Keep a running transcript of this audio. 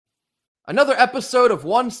Another episode of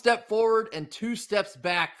one step forward and two steps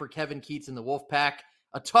back for Kevin Keatts and the Wolfpack.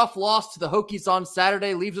 A tough loss to the Hokies on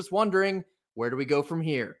Saturday leaves us wondering, where do we go from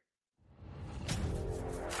here?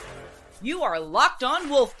 You are Locked On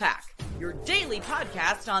Wolfpack, your daily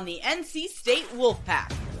podcast on the NC State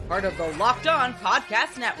Wolfpack, part of the Locked On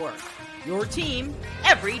Podcast Network, your team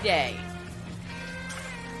every day.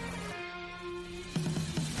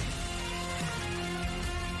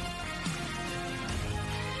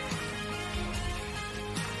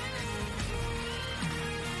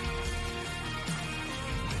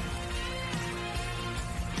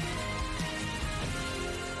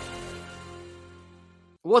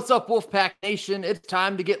 What's up, Wolfpack Nation? It's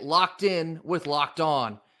time to get locked in with Locked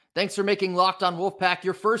On. Thanks for making Locked On Wolfpack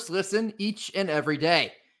your first listen each and every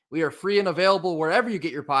day. We are free and available wherever you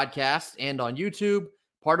get your podcasts and on YouTube,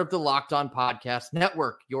 part of the Locked On Podcast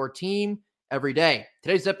Network, your team every day.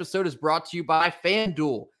 Today's episode is brought to you by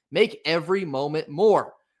FanDuel. Make every moment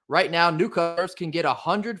more. Right now, newcomers can get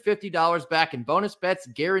 $150 back in bonus bets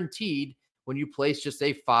guaranteed when you place just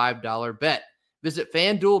a $5 bet. Visit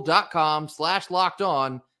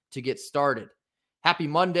FanDuel.com/lockedon to get started. Happy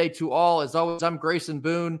Monday to all. As always, I'm Grayson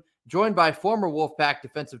Boone, joined by former Wolfpack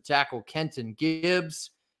defensive tackle Kenton Gibbs.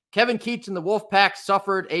 Kevin Keatts and the Wolfpack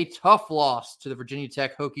suffered a tough loss to the Virginia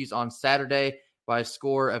Tech Hokies on Saturday by a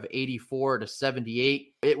score of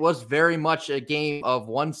 84-78. It was very much a game of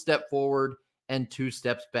one step forward and two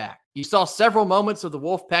steps back. You saw several moments of the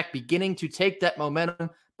Wolfpack beginning to take that momentum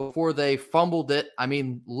before they fumbled it.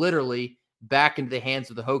 Literally back into the hands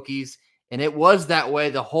of the Hokies. And it was that way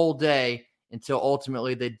the whole day until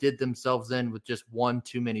ultimately they did themselves in with just one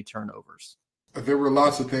too many turnovers. There were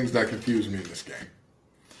lots of things that confused me in this game.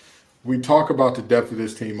 We talk about the depth of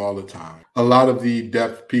this team all the time. A lot of the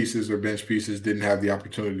depth pieces or bench pieces didn't have the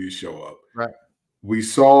opportunity to show up. Right. We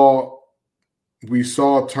saw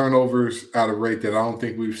turnovers at a rate that I don't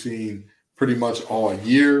think we've seen pretty much all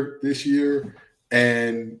year this year.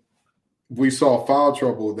 And we saw foul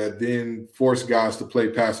trouble that then forced guys to play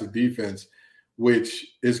passive defense,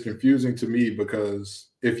 which is confusing to me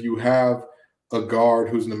because if you have a guard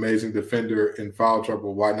who's an amazing defender in foul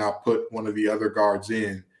trouble, why not put one of the other guards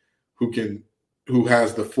in who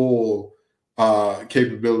has the full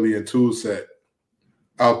capability and tool set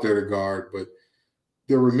out there to guard? But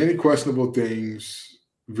there were many questionable things.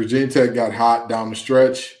 Virginia Tech got hot down the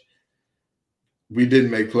stretch. We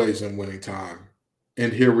didn't make plays in winning time.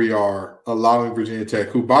 And here we are allowing Virginia Tech,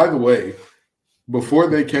 who, by the way, before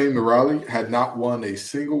they came to Raleigh, had not won a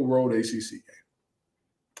single road ACC game,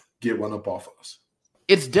 get one up off us.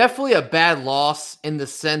 It's definitely a bad loss in the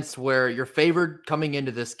sense where you're favored coming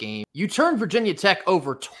into this game. You turn Virginia Tech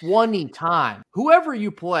over 20 times. Whoever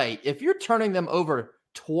you play, if you're turning them over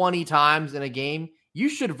 20 times in a game, you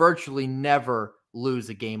should virtually never lose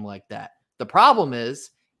a game like that. The problem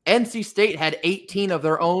is NC State had 18 of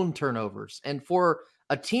their own turnovers. And for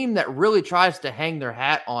a team that really tries to hang their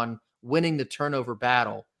hat on winning the turnover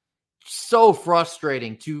battle, so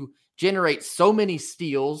frustrating to generate so many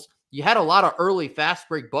steals. You had a lot of early fast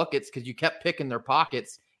break buckets because you kept picking their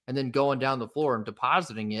pockets and then going down the floor and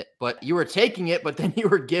depositing it. But you were taking it, but then you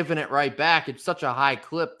were giving it right back. It's such a high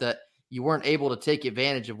clip that you weren't able to take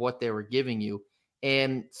advantage of what they were giving you.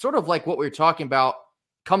 And sort of like what we were talking about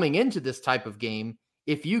coming into this type of game,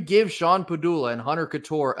 if you give Sean Padula and Hunter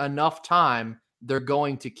Couture enough time, they're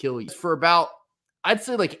going to kill you. For about, I'd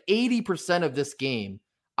say like 80% of this game,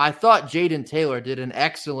 I thought Jaden Taylor did an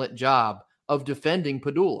excellent job of defending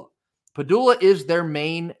Padula. Padula is their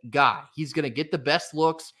main guy. He's going to get the best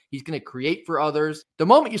looks. He's going to create for others. The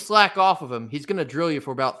moment you slack off of him, he's going to drill you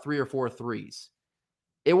for about 3 or 4 threes.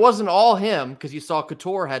 It wasn't all him because you saw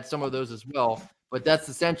Couture had some of those as well, but that's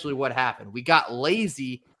essentially what happened. We got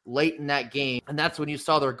lazy late in that game, and that's when you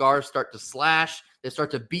saw their guards start to slash. They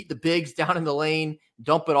start to beat the bigs down in the lane,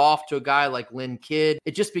 dump it off to a guy like Lynn Kidd.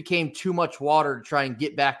 It just became too much water to try and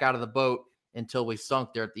get back out of the boat until we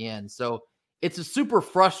sunk there at the end. So it's a super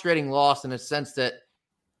frustrating loss in a sense that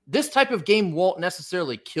this type of game won't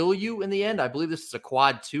necessarily kill you in the end. I believe this is a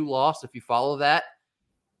quad 2 loss if you follow that.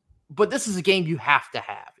 But this is a game you have to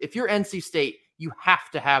have. If you're NC State, you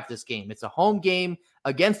have to have this game. It's a home game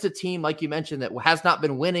against a team, like you mentioned, that has not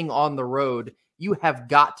been winning on the road. You have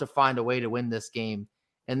got to find a way to win this game,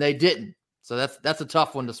 and they didn't. So that's a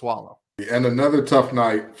tough one to swallow. And another tough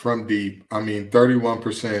night from deep.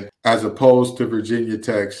 31% as opposed to Virginia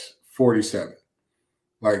Tech's 47.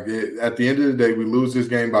 At the end of the day, we lose this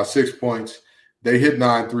game by 6 points. They hit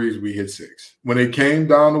 9 threes, we hit 6. When it came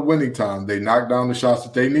down to winning time, they knocked down the shots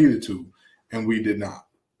that they needed to, and we did not.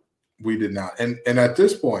 We did not. And at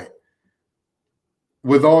this point,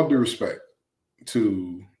 with all due respect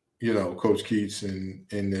to Coach Keatts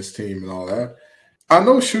and this team and all that. I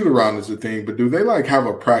know shoot around is a thing, but do they like have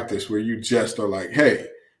a practice where you just are like, hey,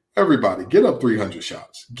 everybody, get up 300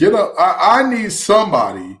 shots. Get up. I need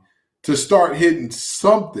somebody to start hitting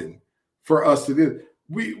something for us to do.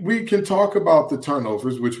 We can talk about the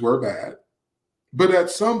turnovers, which were bad, but at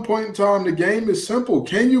some point in time, the game is simple.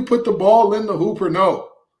 Can you put the ball in the hoop or no?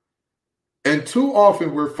 And too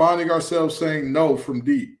often we're finding ourselves saying no from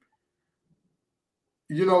deep.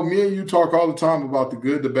 Me and you talk all the time about the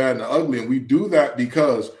good, the bad, and the ugly, and we do that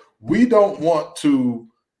because we don't want to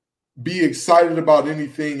be excited about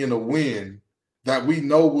anything in a win that we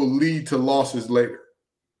know will lead to losses later.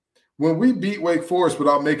 When we beat Wake Forest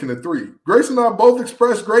without making a three, Grace and I both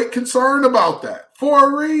expressed great concern about that for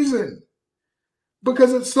a reason.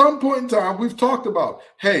 Because at some point in time, we've talked about,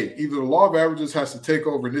 hey, either the law of averages has to take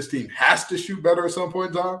over and this team has to shoot better at some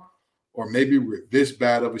point in time, or maybe we're this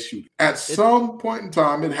bad of a shooter. At some point in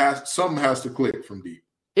time, something has to click from deep.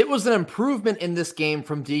 It was an improvement in this game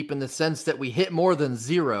from deep in the sense that we hit more than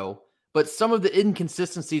 0, but some of the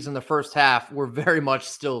inconsistencies in the first half were very much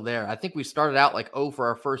still there. I think we started out like 0 for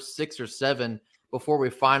our first 6 or 7 before we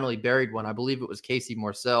finally buried one. I believe it was Casey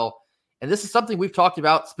Morsell. And this is something we've talked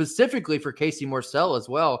about specifically for Casey Morsell as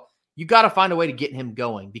well. You got to find a way to get him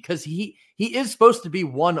going because he is supposed to be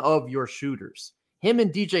one of your shooters. Him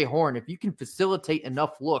and DJ Horn, if you can facilitate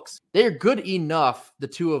enough looks, they are good enough, the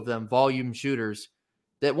two of them, volume shooters,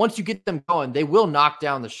 that once you get them going, they will knock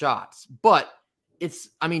down the shots. But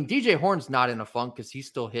DJ Horn's not in a funk because he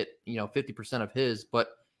still hit, 50% of his. But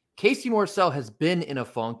Casey Morsell has been in a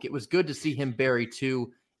funk. It was good to see him bury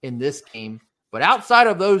 2 in this game. But outside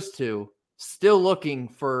of those two, still looking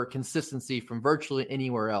for consistency from virtually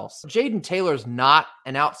anywhere else. Jaden Taylor's not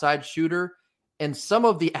an outside shooter. And some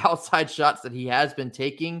of the outside shots that he has been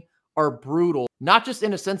taking are brutal, not just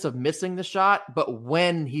in a sense of missing the shot, but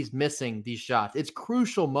when he's missing these shots. It's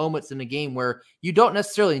crucial moments in a game where you don't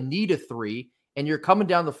necessarily need a 3 and you're coming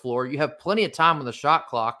down the floor. You have plenty of time on the shot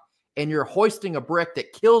clock and you're hoisting a brick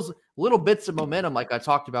that kills little bits of momentum like I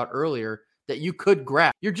talked about earlier that you could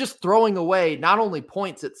grab. You're just throwing away not only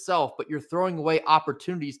points itself, but you're throwing away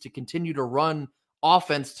opportunities to continue to run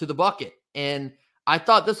offense to the bucket. And I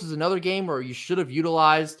thought this was another game where you should have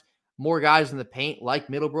utilized more guys in the paint like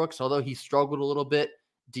Middlebrooks, although he struggled a little bit.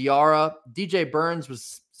 Diarra, DJ Burns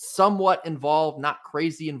was somewhat involved, not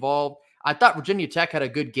crazy involved. I thought Virginia Tech had a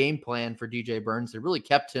good game plan for DJ Burns. They really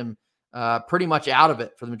kept him pretty much out of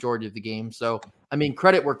it for the majority of the game. So,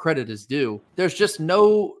 credit where credit is due. There's just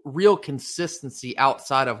no real consistency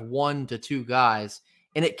outside of 1 to 2 guys,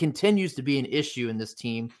 and it continues to be an issue in this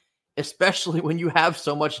team, especially when you have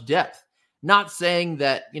so much depth. Not saying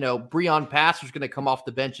that, Breon Passer's going to come off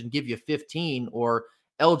the bench and give you 15 or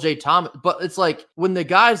LJ Thomas, but it's like when the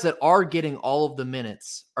guys that are getting all of the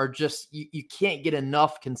minutes are just, you can't get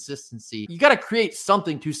enough consistency. You got to create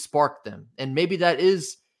something to spark them. And maybe that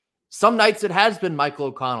is some nights it has been Michael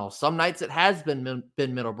O'Connell. Some nights it has been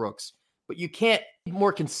Middlebrooks, but you can't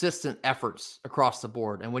more consistent efforts across the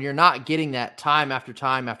board. And when you're not getting that time after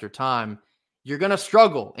time after time, you're going to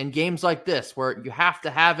struggle in games like this where you have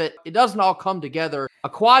to have it. It doesn't all come together. A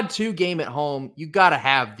quad 2 game at home, you got to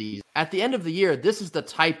have these. At the end of the year, this is the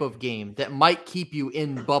type of game that might keep you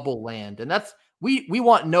in bubble land. And that's, we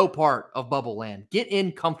want no part of bubble land. Get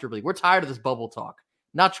in comfortably. We're tired of this bubble talk.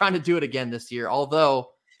 Not trying to do it again this year,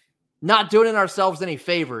 although not doing ourselves any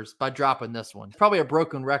favors by dropping this one. It's probably a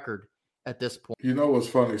broken record at this point. You know what's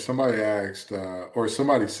funny? Somebody asked, or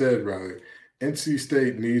somebody said rather, NC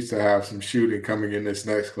State needs to have some shooting coming in this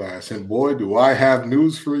next class. And boy, do I have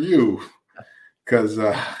news for you. Because,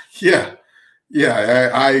 I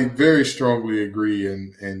very strongly agree.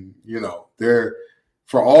 And there,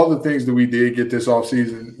 for all the things that we did get this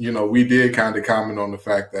offseason, we did kind of comment on the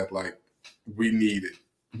fact that, like, we need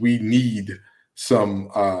some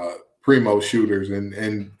primo shooters.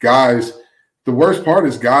 And guys, the worst part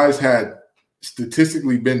is guys had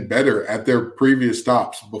statistically been better at their previous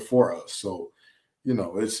stops before us. So,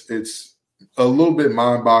 it's a little bit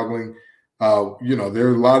mind-boggling. There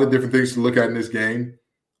are a lot of different things to look at in this game.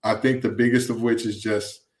 I think the biggest of which is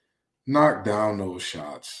just knock down those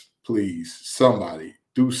shots. Please, somebody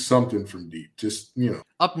do something from deep. Just,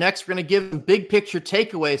 Up next, we're going to give some big picture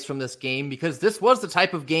takeaways from this game because this was the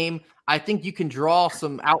type of game I think you can draw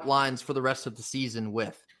some outlines for the rest of the season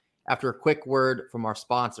with. After a quick word from our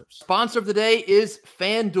sponsors. Sponsor of the day is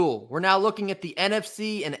FanDuel. We're now looking at the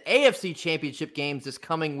NFC and AFC championship games this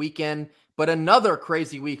coming weekend, but another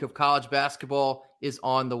crazy week of college basketball is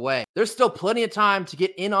on the way. There's still plenty of time to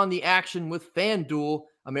get in on the action with FanDuel,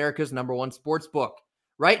 America's #1 sports book.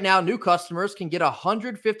 Right now, new customers can get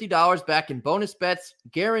 $150 back in bonus bets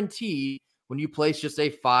guaranteed when you place just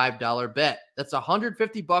a $5 bet. That's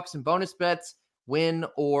 $150 in bonus bets, win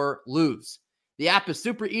or lose. The app is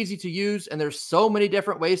super easy to use, and there's so many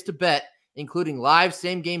different ways to bet, including live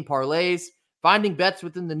same-game parlays, finding bets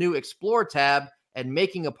within the new Explore tab, and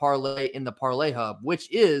making a parlay in the Parlay Hub,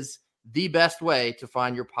 which is the best way to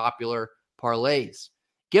find your popular parlays.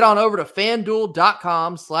 Get on over to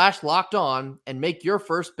FanDuel.com/lockedon and make your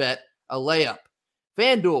first bet a layup.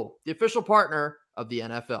 FanDuel, the official partner of the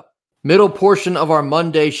NFL. Middle portion of our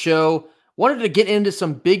Monday show. Wanted to get into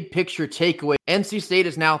some big picture takeaway. NC State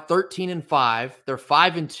is now 13-5. They're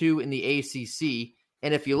 5-2 in the ACC.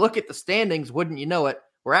 And if you look at the standings, wouldn't you know it,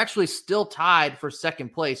 we're actually still tied for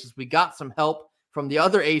second place as we got some help from the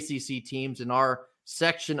other ACC teams in our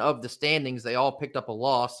section of the standings. They all picked up a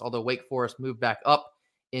loss, although Wake Forest moved back up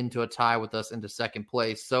into a tie with us into second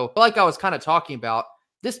place. So like I was kind of talking about,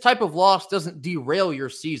 this type of loss doesn't derail your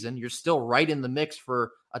season. You're still right in the mix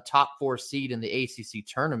for a top 4 seed in the ACC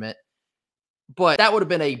tournament. But that would have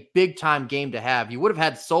been a big-time game to have. You would have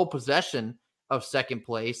had sole possession of second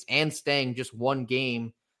place and staying just one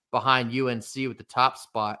game behind UNC with the top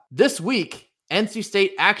spot. This week, NC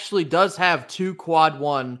State actually does have 2 quad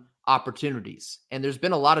 1 opportunities. And there's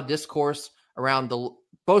been a lot of discourse around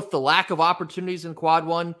both the lack of opportunities in quad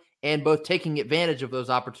 1 and both taking advantage of those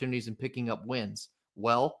opportunities and picking up wins.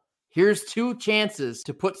 Well, here's 2 chances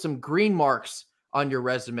to put some green marks on your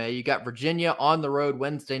resume. You got Virginia on the road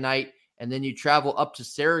Wednesday night, and then you travel up to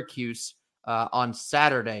Syracuse on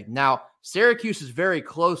Saturday. Now, Syracuse is very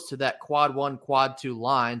close to that quad 1, quad 2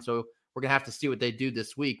 line, so we're going to have to see what they do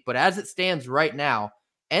this week. But as it stands right now,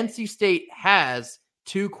 NC State has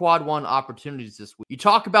 2 quad 1 opportunities this week. You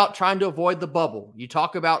talk about trying to avoid the bubble. You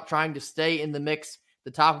talk about trying to stay in the mix,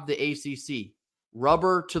 the top of the ACC.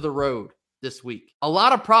 Rubber to the road this week. A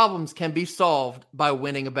lot of problems can be solved by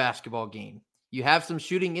winning a basketball game. You have some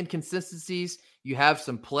shooting inconsistencies. You have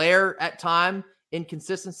some player at time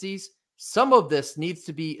inconsistencies. Some of this needs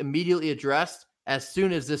to be immediately addressed as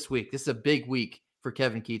soon as this week. This is a big week for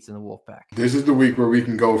Kevin Keatts and the Wolfpack. This is the week where we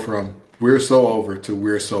can go from we're so over to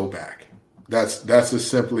we're so back. That's as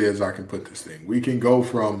simply as I can put this thing. We can go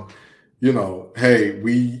from, hey,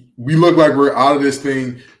 we look like we're out of this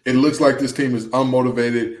thing. It looks like this team is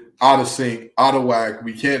unmotivated, out of sync, out of whack.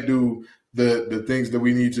 We can't do the things that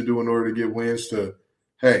we need to do in order to get wins to,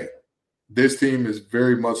 hey, this team is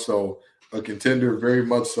very much so a contender, very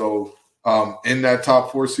much so in that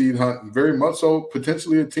top 4 seed hunt, and very much so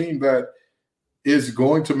potentially a team that is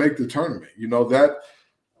going to make the tournament. That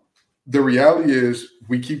the reality is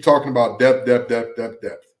we keep talking about depth.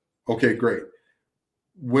 Okay, great.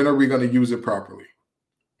 When are we going to use it properly?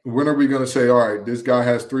 When are we going to say, all right, this guy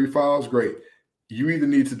has 3 fouls? Great. You either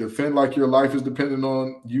need to defend like your life is dependent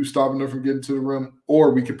on you stopping them from getting to the rim, or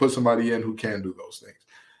we can put somebody in who can do those things.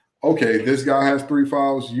 Okay, this guy has 3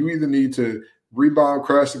 fouls. You either need to rebound,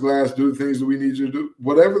 crash the glass, do the things that we need you to do,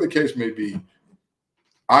 whatever the case may be.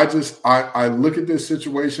 I look at this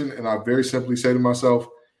situation and I very simply say to myself,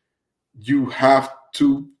 you have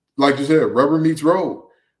to, like you said, rubber meets road.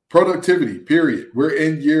 Productivity, period. We're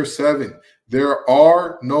in year 7. There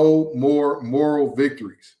are no more moral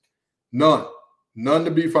victories. None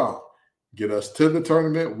to be found. Get us to the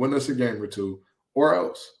tournament, win us a game or 2, or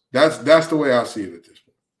else. That's the way I see it at this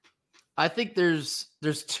point. I think there's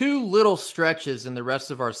 2 little stretches in the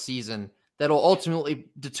rest of our season that'll ultimately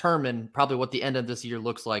determine probably what the end of this year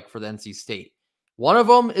looks like for the NC State. One of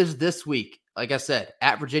them is this week, like I said,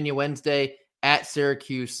 at Virginia Wednesday, at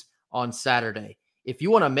Syracuse on Saturday. If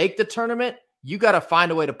you want to make the tournament, you got to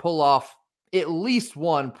find a way to pull off at least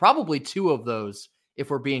 1, probably 2 of those,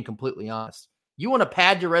 if we're being completely honest. You want to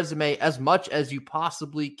pad your resume as much as you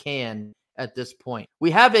possibly can at this point.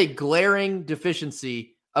 We have a glaring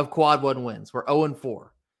deficiency of quad 1 wins. We're 0-4.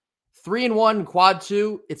 3-1 in quad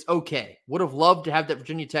 2, it's okay. Would have loved to have that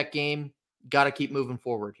Virginia Tech game. Got to keep moving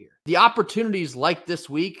forward here. The opportunities like this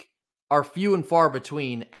week are few and far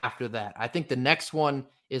between after that. I think the next one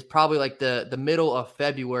is probably like the middle of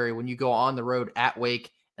February when you go on the road at Wake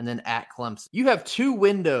and then at Clemson. You have 2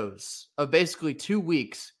 windows of basically 2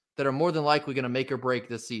 weeks that are more than likely going to make or break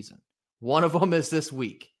this season. One of them is this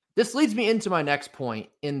week. This leads me into my next point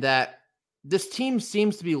in that this team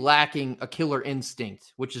seems to be lacking a killer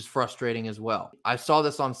instinct, which is frustrating as well. I saw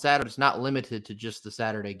this on Saturday. It's not limited to just the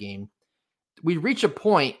Saturday game. We reach a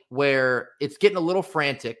point where it's getting a little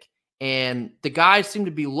frantic, and the guys seem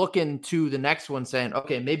to be looking to the next one saying,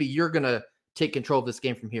 okay, maybe you're going to take control of this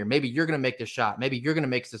game from here. Maybe you're going to make this shot. Maybe you're going to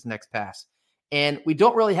make this next pass. And we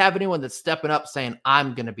don't really have anyone that's stepping up saying,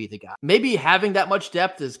 I'm going to be the guy. Maybe having that much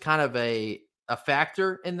depth is kind of a a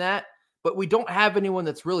factor in that, but we don't have anyone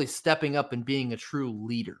that's really stepping up and being a true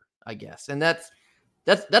leader, I guess. And that's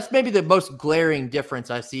maybe the most glaring difference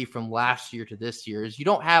I see from last year to this year is you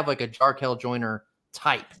don't have like a Jarkel Joyner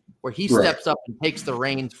type where he steps up and takes the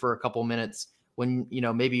reins for a couple minutes when,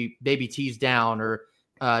 maybe Baby T's down or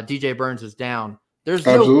DJ Burns is down. There's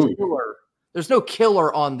no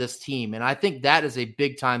killer on this team. And I think that is a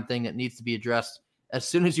big time thing that needs to be addressed as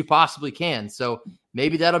soon as you possibly can. So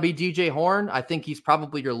maybe that'll be DJ Horn. I think he's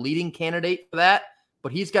probably your leading candidate for that,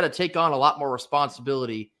 but he's got to take on a lot more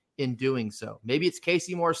responsibility in doing so. Maybe it's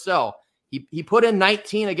Casey Morcell. He put in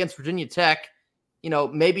 19 against Virginia Tech.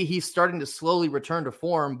 Maybe he's starting to slowly return to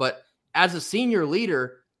form, but as a senior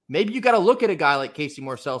leader, maybe you got to look at a guy like Casey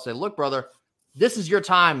Morcell and say, look, brother, this is your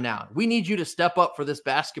time now. We need you to step up for this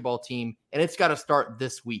basketball team, and it's got to start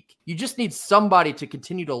this week. You just need somebody to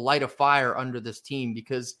continue to light a fire under this team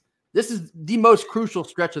because this is the most crucial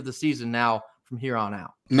stretch of the season now from here on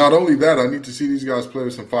out. Not only that, I need to see these guys play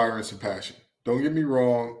with some fire and some passion. Don't get me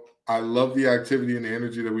wrong. I love the activity and the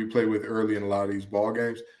energy that we play with early in a lot of these ball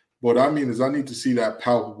games. What I mean is I need to see that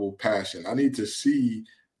palpable passion. I need to see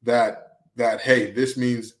that hey, this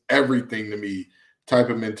means everything to me type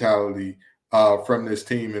of mentality from this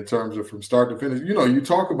team in terms of from start to finish. You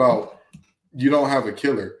talk about you don't have a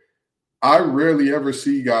killer. I rarely ever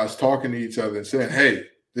see guys talking to each other and saying, hey,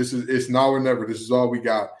 it's now or never. This is all we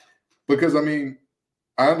got. Because, I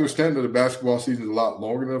understand that the basketball season is a lot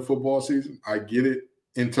longer than a football season. I get it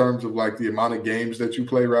in terms of like the amount of games that you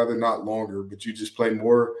play, rather not longer, but you just play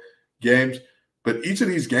more games. But each of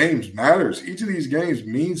these games matters. Each of these games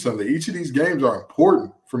means something. Each of these games are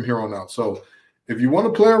important from here on out. So if you want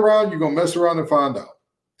to play around, you're going to mess around and find out.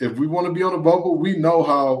 If we want to be on a bubble, we know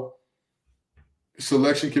how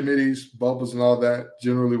selection committees, bubbles, and all that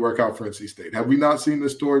generally work out for NC State. Have we not seen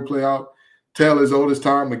this story play out? Tell as old as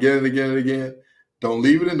time again and again and again. Don't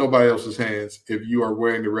leave it in nobody else's hands if you are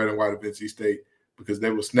wearing the red and white of NC State because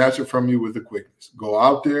they will snatch it from you with the quickness. Go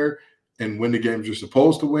out there and win the games you're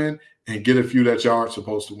supposed to win and get a few that you aren't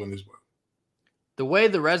supposed to win as well. The way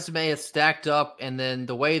the resume is stacked up and then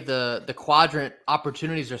the way the quadrant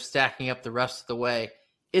opportunities are stacking up the rest of the way,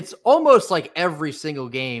 it's almost like every single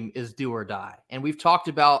game is do or die. And we've talked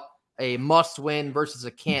about a must win versus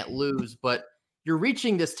a can't lose, but you're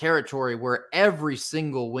reaching this territory where every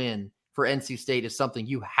single win for NC State is something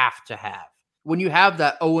you have to have. When you have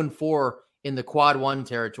that 0-4 in the quad one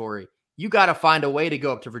territory, you got to find a way to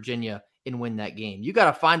go up to Virginia and win that game. You got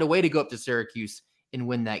to find a way to go up to Syracuse and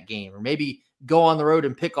win that game, or maybe go on the road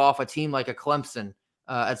and pick off a team like a Clemson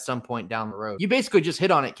at some point down the road. You basically just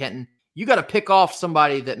hit on it, Kenton. You got to pick off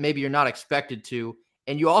somebody that maybe you're not expected to,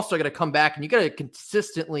 and you also got to come back and you got to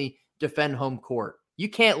consistently defend home court. You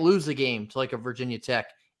can't lose a game to like a Virginia Tech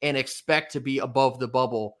and expect to be above the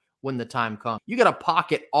bubble when the time comes. You got to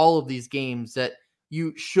pocket all of these games that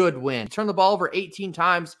you should win. Turn the ball over 18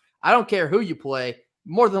 times. I don't care who you play.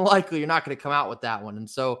 More than likely, you're not going to come out with that one. And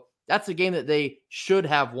so that's a game that they should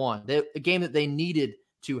have won, a game that they needed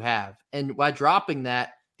to have. And by dropping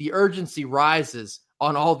that, the urgency rises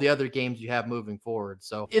on all the other games you have moving forward.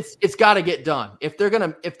 So it's got to get done. If they're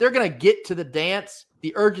gonna get to the dance,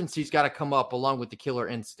 the urgency's got to come up along with the killer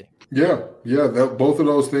instinct. Yeah. Both of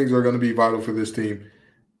those things are going to be vital for this team.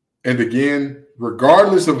 And again,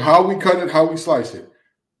 regardless of how we cut it, how we slice it,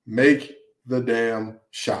 make the damn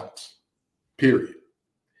shots. Period.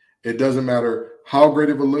 It doesn't matter how great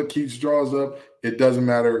of a look Keatts draws up. It doesn't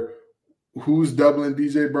matter who's doubling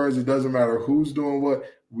DJ Burns. It doesn't matter who's doing what.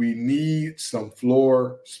 We need some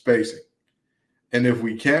floor spacing. And if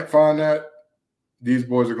we can't find that, these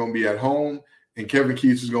boys are going to be at home, and Kevin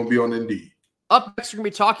Keatts is going to be on Indeed. Up next, we're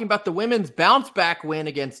going to be talking about the women's bounce-back win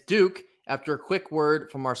against Duke after a quick word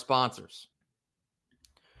from our sponsors.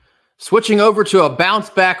 Switching over to a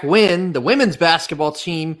bounce-back win, the women's basketball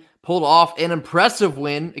team pulled off an impressive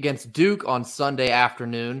win against Duke on Sunday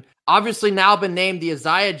afternoon. Obviously now been named the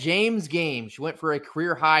Isaiah James game. She went for a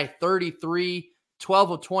career-high 33,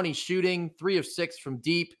 12 of 20 shooting, 3 of 6 from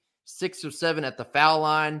deep, 6 of 7 at the foul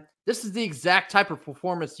line. This is the exact type of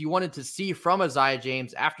performance you wanted to see from Isaiah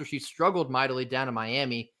James after she struggled mightily down in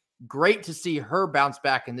Miami. Great to see her bounce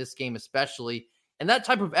back in this game especially. And that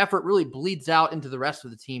type of effort really bleeds out into the rest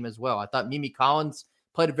of the team as well. I thought Mimi Collins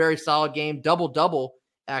played a very solid game, double-double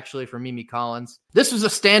actually for Mimi Collins. This was a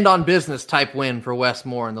stand-on-business type win for Wes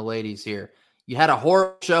Moore and the ladies here. You had a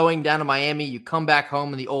horror showing down in Miami. You come back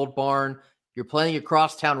home in the old barn. You're playing a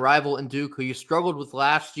crosstown rival in Duke who you struggled with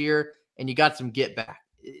last year, and you got some get back.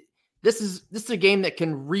 This is a game that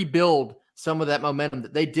can rebuild some of that momentum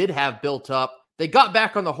that they did have built up. They got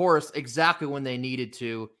back on the horse exactly when they needed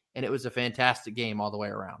to, and it was a fantastic game all the way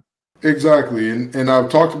around. Exactly. And I've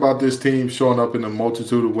talked about this team showing up in a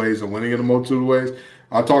multitude of ways and winning in a multitude of ways.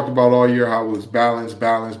 I talked about all year how it was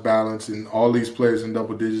balance, and all these players in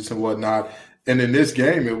double digits and whatnot. And in this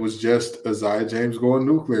game, it was just Isaiah James going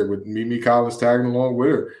nuclear with Mimi Collins tagging along with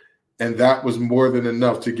her. And that was more than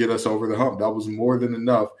enough to get us over the hump. That was more than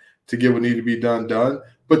enough to get what needed to be done.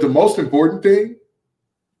 But the most important thing,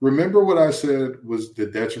 remember what I said was the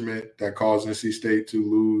detriment that caused NC State to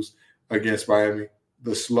lose against Miami?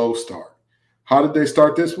 The slow start. How did they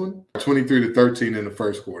start this one? 23-13 in the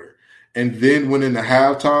first quarter. And then went into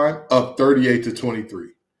halftime up 38-23.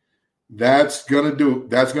 That's gonna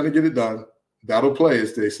get it done. That'll play,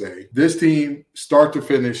 as they say. This team, start to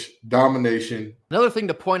finish, domination. Another thing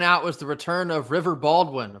to point out was the return of River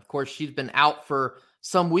Baldwin. Of course, she's been out for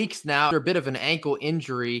some weeks now after a bit of an ankle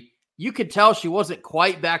injury. You could tell she wasn't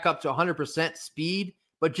quite back up to 100% speed,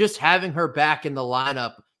 but just having her back in the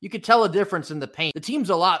lineup, you could tell a difference in the paint. The team's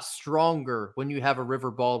a lot stronger when you have a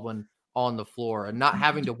River Baldwin on the floor and not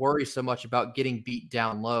having to worry so much about getting beat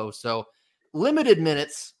down low. So limited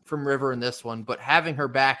minutes from River in this one, but having her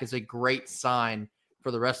back is a great sign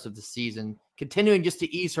for the rest of the season. Continuing just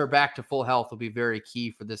to ease her back to full health will be very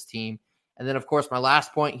key for this team. And then, of course, my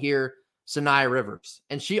last point here, Sanaya Rivers.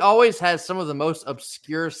 And she always has some of the most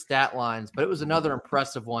obscure stat lines, but it was another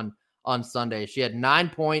impressive one on Sunday. She had 9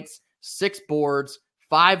 points, 6 boards,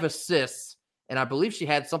 5 assists, and I believe she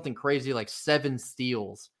had something crazy like 7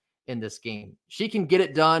 steals in this game. She can get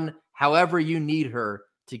it done however you need her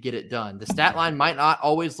to get it done. The stat line might not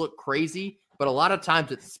always look crazy, but a lot of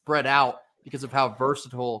times it's spread out because of how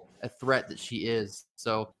versatile a threat that she is.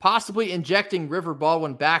 So possibly injecting River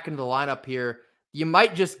Baldwin back into the lineup here, you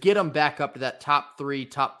might just get them back up to that top 3,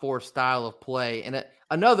 top 4 style of play. And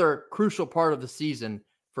another crucial part of the season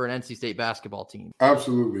for an NC State basketball team.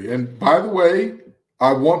 Absolutely. And by the way,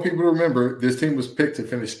 I want people to remember this team was picked to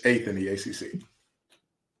finish 8th in the ACC.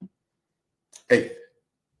 8th.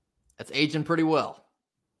 That's aging pretty well.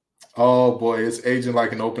 Oh, boy, it's aging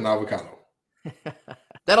like an open avocado.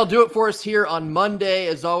 That'll do it for us here on Monday.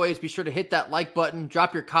 As always, be sure to hit that like button.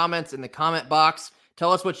 Drop your comments in the comment box.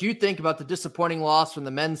 Tell us what you think about the disappointing loss from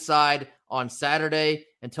the men's side on Saturday.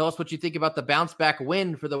 And tell us what you think about the bounce-back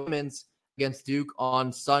win for the women's against Duke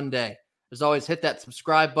on Sunday. As always, hit that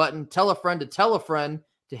subscribe button. Tell a friend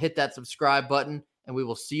to hit that subscribe button. And we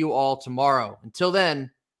will see you all tomorrow. Until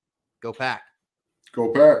then, go Pack.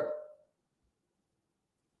 Go Pack.